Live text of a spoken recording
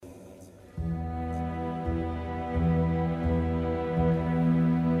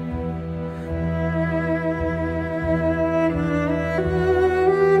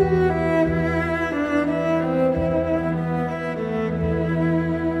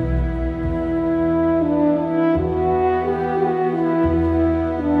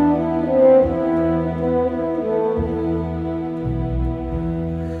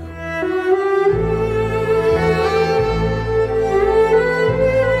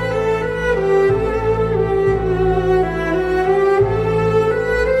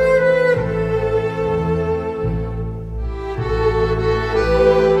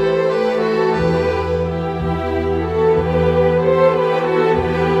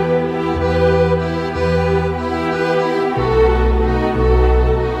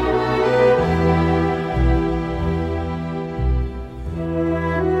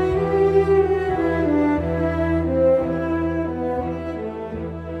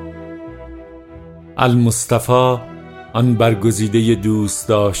المصطفی، آن برگزیده دوست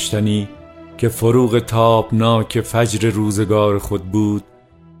داشتنی که فروغ تابناک فجر روزگار خود بود،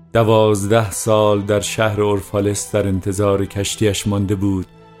 12 سال در شهر اورفالس در انتظار کشتیش مانده بود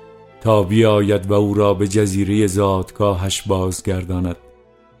تا بیاید و او را به جزیره زادگاهش بازگرداند.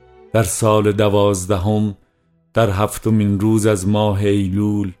 در سال 12 در 7مین روز از ماه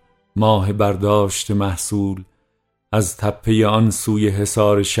ایلول، ماه برداشت محصول، از تپه آن سوی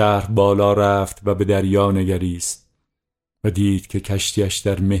حصار شهر بالا رفت و به دریا نگریست و دید که کشتیش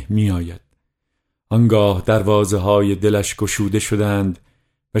در مه می آید. آنگاه دروازه های دلش گشوده شدند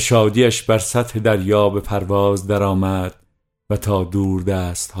و شادیش بر سطح دریا به پرواز درآمد و تا دور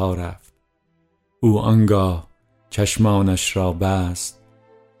دست ها رفت. او آنگاه چشمانش را بست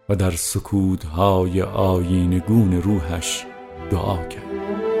و در سکوت‌های آیینه‌گون روحش دعا کرد.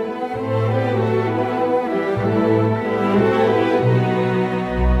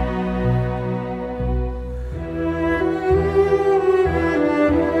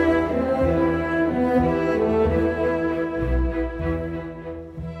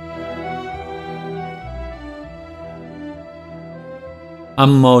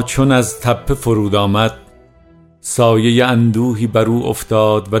 اما چون از تپه فرود آمد، سایه اندوهی بر او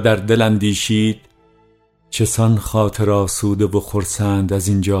افتاد و در دل اندیشید چسان خاطر آسوده و خرسند از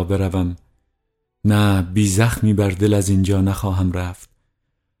اینجا بروم. نه، بی زخمی بر دل از اینجا نخواهم رفت.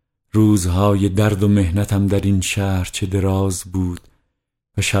 روزهای درد و محنتم در این شهر چه دراز بود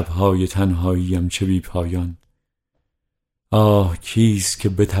و شبهای تنهاییم چه بی پایان. آه، کیست که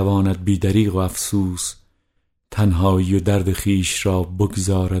بتواند بی دریغ و افسوس تنهایی و درد خیش را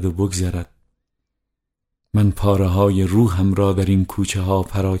بگذارد و بگذرد. من پاره های روحم را در این کوچه ها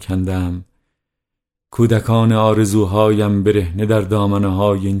پراکندم. کودکان آرزوهایم برهنه در دامنه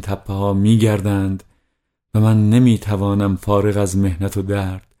های این تپه ها می گردند و من نمی توانم فارغ از محنت و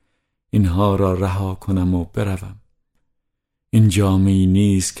درد اینها را رها کنم و بروم. این جامه‌ای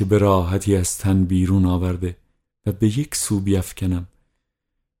نیست که به راحتی از تن بیرون آورده و به یک سو بیفکنم،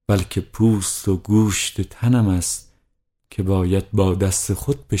 بلکه پوست و گوشت تنم است که باید با دست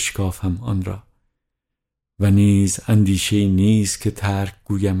خود بشکافم آن را. و نیز اندیشه‌ای نیست که ترک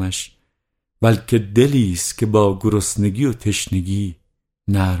گویمش، بلکه دلی است که با گرسنگی و تشنگی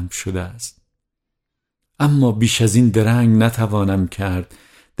نرم شده است. اما بیش از این درنگ نتوانم کرد.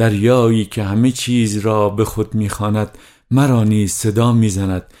 دریایی که همه چیز را به خود می‌خواند مرا نیز صدا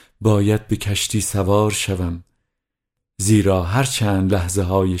می‌زند باید به کشتی سوار شوم، زیرا هر چند لحظه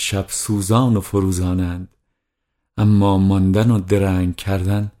های شب سوزان و فروزانند، اما ماندن و درنگ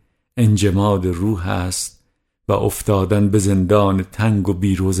کردن انجماد روح است و افتادن به زندان تنگ و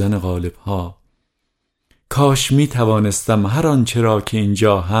بیروزن غالب‌ها. کاش می توانستم هر آنچه را که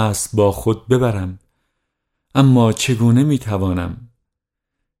اینجا هست با خود ببرم، اما چگونه می توانم؟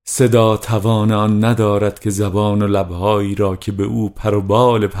 صدا توان آن ندارد که زبان و لبهایی را که به او پر و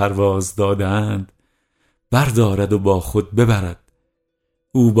بال پرواز دادند بردارد و با خود ببرد.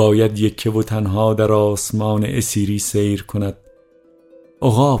 او باید یکه و تنها در آسمان اسیری سیر کند.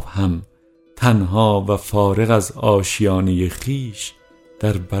 عقاب هم تنها و فارغ از آشیانه خیش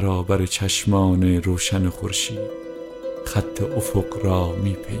در برابر چشمان روشن خورشید خط افق را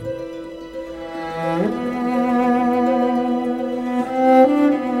می‌پیماید.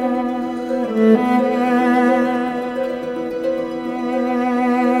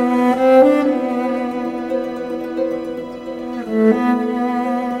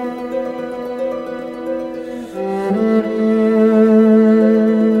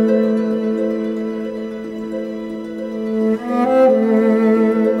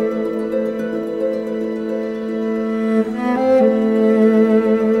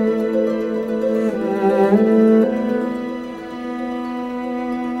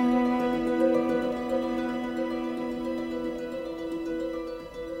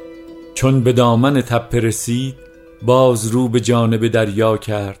 چون به دامن تپه رسید، باز رو به جانب دریا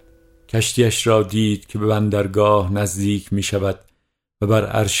کرد. کشتیش را دید که به بندرگاه نزدیک می شود و بر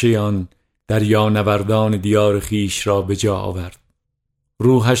عرشه آن دریا نوردان دیار خیش را به جا آورد.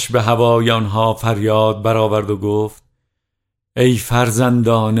 روحش به هوای آنها فریاد برآورد و گفت: ای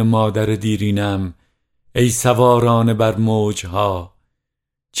فرزندان مادر دیرینم، ای سواران بر موجها،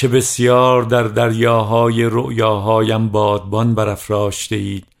 چه بسیار در دریاهای رؤیاهایم بادبان برافراشته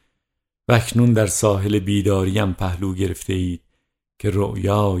اید و اکنون در ساحل بیداریم پهلو گرفته اید که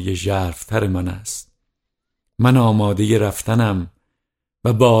رؤیای ژرف‌تر من است. من آماده رفتنم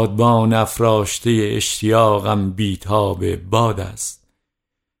و بادبان افراشته اشتیاقم بیتاب باد است.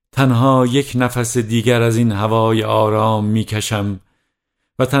 تنها یک نفس دیگر از این هوای آرام میکشم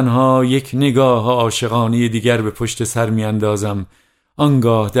و تنها یک نگاه عاشقانه دیگر به پشت سر میاندازم،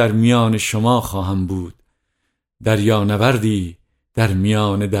 آنگاه در میان شما خواهم بود، دریانوردی در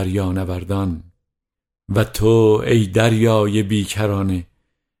میان دریانوردان. و تو ای دریای بیکرانه،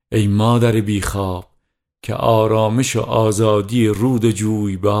 ای مادر بیخواب، که آرامش و آزادی رود و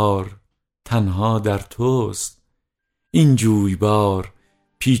جویبار تنها در توست. این جویبار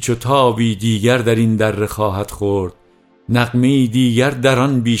پیچ و تابی دیگر در این دره خواهد خورد، نغمه‌ای دیگر در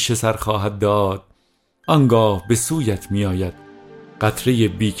آن بیشه سر خواهد داد. آنگاه به سویت می آید قطره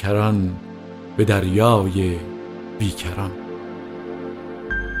بیکران به دریای بیکران.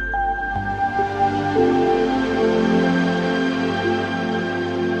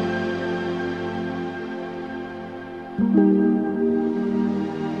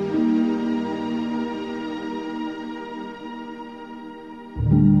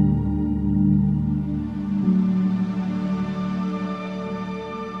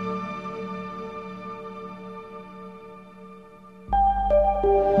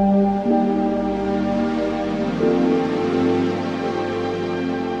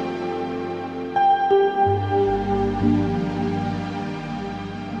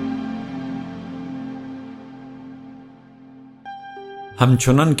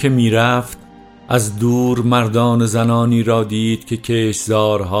 همچنان که می رفت از دور مردان و زنانی را دید که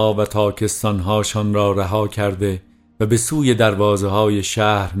کشتزارها و تاکستانهاشان را رها کرده و به سوی دروازه های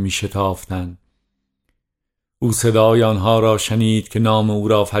شهر می شتافتند. او صدای آنها را شنید که نام او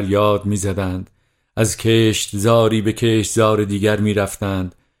را فریاد می زدند. از کشتزاری به کشتزار دیگر می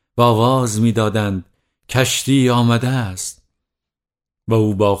رفتند و آواز می دادند کشتی آمده است. و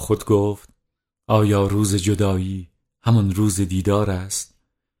او با خود گفت آیا روز جدایی همان روز دیدار است؟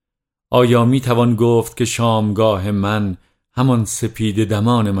 آیا می توان گفت که شامگاه من همان سپید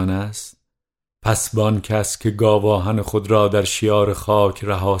دمان من است؟ پس بان کس که گاواهن خود را در شیار خاک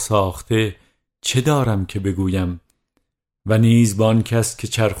رها ساخته چه دارم که بگویم؟ و نیز بان کس که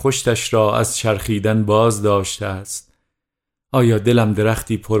چرخشتش را از چرخیدن باز داشته است. آیا دلم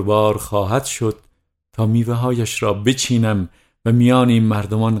درختی پربار خواهد شد تا میوه هایش را بچینم و میان این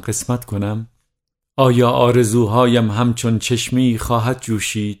مردمان قسمت کنم؟ آیا آرزوهایم همچون چشمی خواهد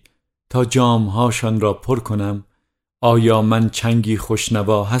جوشید تا جامهاشان را پر کنم؟ آیا من چنگی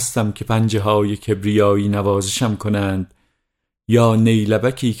خوشنوا هستم که پنجه های کبریایی نوازشم کنند، یا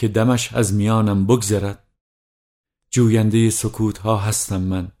نیلبکی که دمش از میانم بگذرد؟ جوینده سکوتها هستم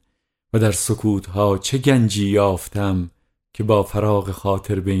من و در سکوتها چه گنجی یافتم که با فراغ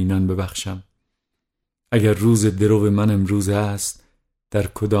خاطر به اینان ببخشم. اگر روز درو من امروز است، در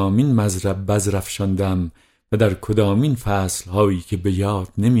کدامین مزرب بذر افشاندم و در کدامین فصل هایی که به یاد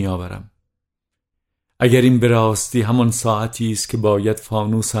نمی آورم. اگر این به راستی همان ساعتی است که باید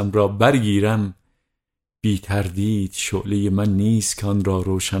فانوسم را برگیرم، بی تردید شعله من نیست که آن را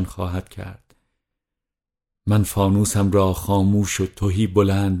روشن خواهد کرد. من فانوسم را خاموش و تهی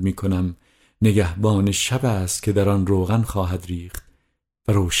بلند می کنم. نگهبان شب است که در آن روغن خواهد ریخت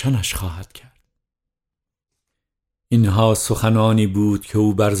و روشنش خواهد کرد. اینها سخنانی بود که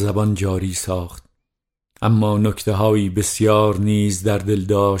او بر زبان جاری ساخت، اما نکته هایی بسیار نیز در دل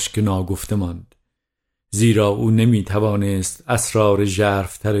داشت که ناگفته ماند، زیرا او نمی توانست اسرار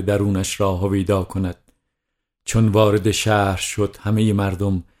ژرف‌تر درونش را هویدا کند. چون وارد شهر شد، همه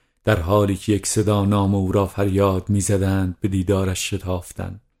مردم در حالی که یک صدا نام او را فریاد می زدند به دیدارش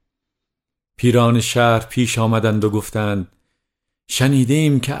شتافتند. پیران شهر پیش آمدند و گفتند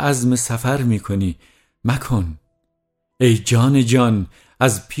شنیدیم که عزم سفر می کنی، مکن. ای جان جان،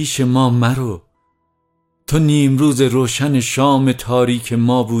 از پیش ما مرو. تو نیمروز روشن شام تاریک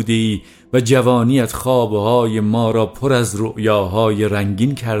ما بودی و جوانیت خوابهای ما را پر از رؤیاهای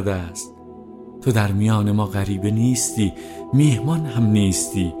رنگین کرده است. تو در میان ما غریبه نیستی، میهمان هم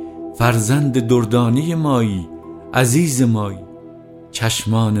نیستی، فرزند دردانه مایی، عزیز مایی.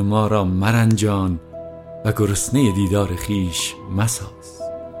 چشمان ما را مرنجان و گرسنه دیدار خیش مساز.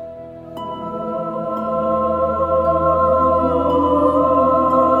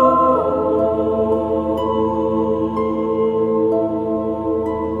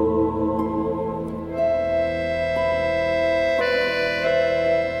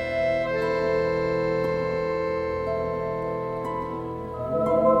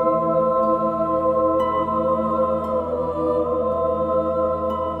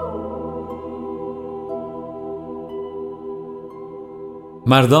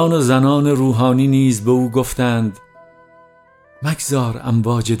 مردان و زنان روحانی نیز به او گفتند مگذار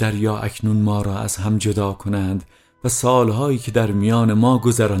امواج دریا اکنون ما را از هم جدا کنند و سالهایی که در میان ما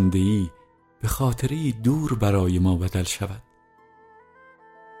گذرانده ای به خاطری دور برای ما بدل شود.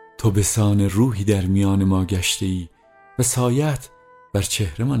 تو به سان روحی در میان ما گشته ای و سایت بر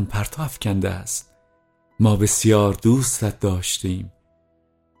چهرمان پرتو افکنده است. ما بسیار دوستت داشتیم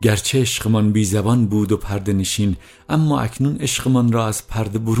گرچه عشقمان بی زبان بود و پرده نشین، اما اکنون عشقمان را از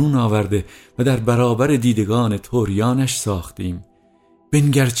پرده برون آورده و در برابر دیدگان طوریانش ساختیم.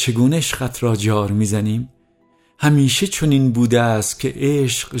 بنگر چگونه عشقت را جار میزنیم. همیشه چنین بوده است که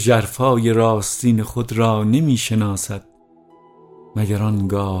عشق ژرفای راستین خود را نمی شناسد مگر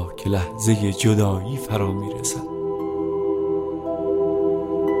آنگاه که لحظه جدایی فرا می رسد.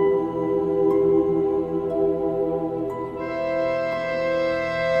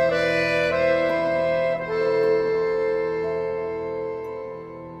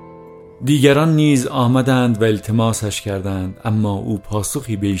 دیگران نیز آمدند و التماسش کردند، اما او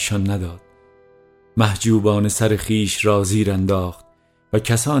پاسخی به ایشان نداد. محجوبان سر خیش را زیر انداخت و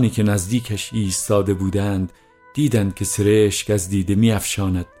کسانی که نزدیکش ایستاده بودند دیدند که سرشک از دیده می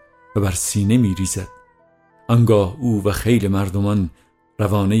افشاند و بر سینه می ریزد. آنگاه او و خیل مردمان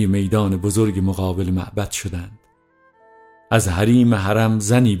روانه میدان بزرگ مقابل معبد شدند. از حریم حرم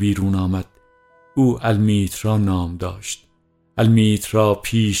زنی بیرون آمد. او المیترا نام داشت. المیترا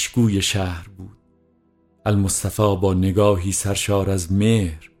پیشگوی شهر بود. المصطفی با نگاهی سرشار از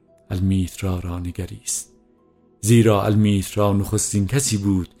مهر المیترا را نگریست، زیرا المیترا نخستین کسی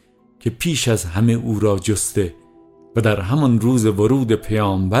بود که پیش از همه او را جسته و در همان روز ورود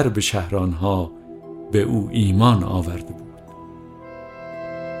پیامبر به شهر آنها به او ایمان آورده بود.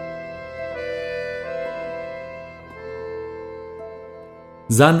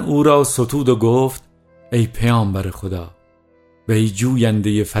 زن او را ستود و گفت: ای پیامبر خدا و ای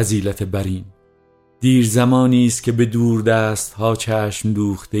جوینده فضیلت برین، دیر زمانی است که به دور دست ها چشم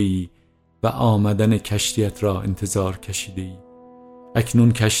دوخته ای و آمدن کشتیت را انتظار کشیده ای.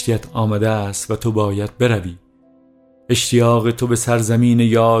 اکنون کشتیت آمده است و تو باید بروی. اشتیاق تو به سرزمین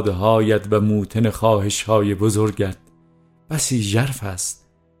یادهایت و موتن خواهشهای بزرگت بسی ژرف است.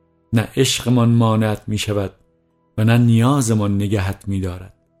 نه عشقمان مانعت می شود و نه نیازمان نگهت می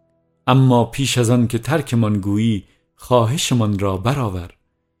دارد. اما پیش از آن که ترکمان گویی خواهشمان را برآور،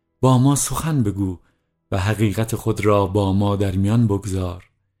 با ما سخن بگو و حقیقت خود را با ما در میان بگذار.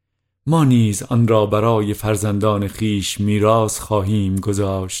 ما نیز آن را برای فرزندان خیش میراث خواهیم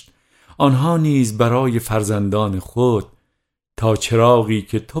گذاشت، آنها نیز برای فرزندان خود، تا چراغی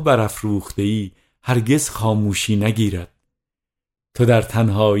که تو برافروخته ای هرگز خاموشی نگیرد. تو در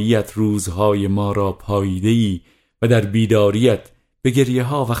تنهاییت روزهای ما را پاییده ای و در بیداریت به گریه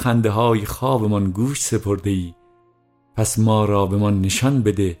ها و خنده های خوابمان گوش سپرده ای. پس ما را به من نشان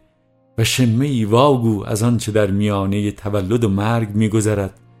بده و شمه ای واگو از آن چه در میانه تولد و مرگ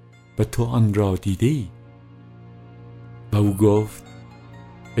می‌گذرد و تو آن را دیده ای. و او گفت: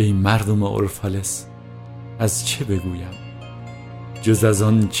 ای مردم اورفالس، از چه بگویم جز از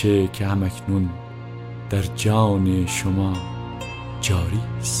آن چه که همکنون در جان شما جاری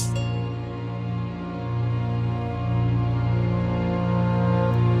است.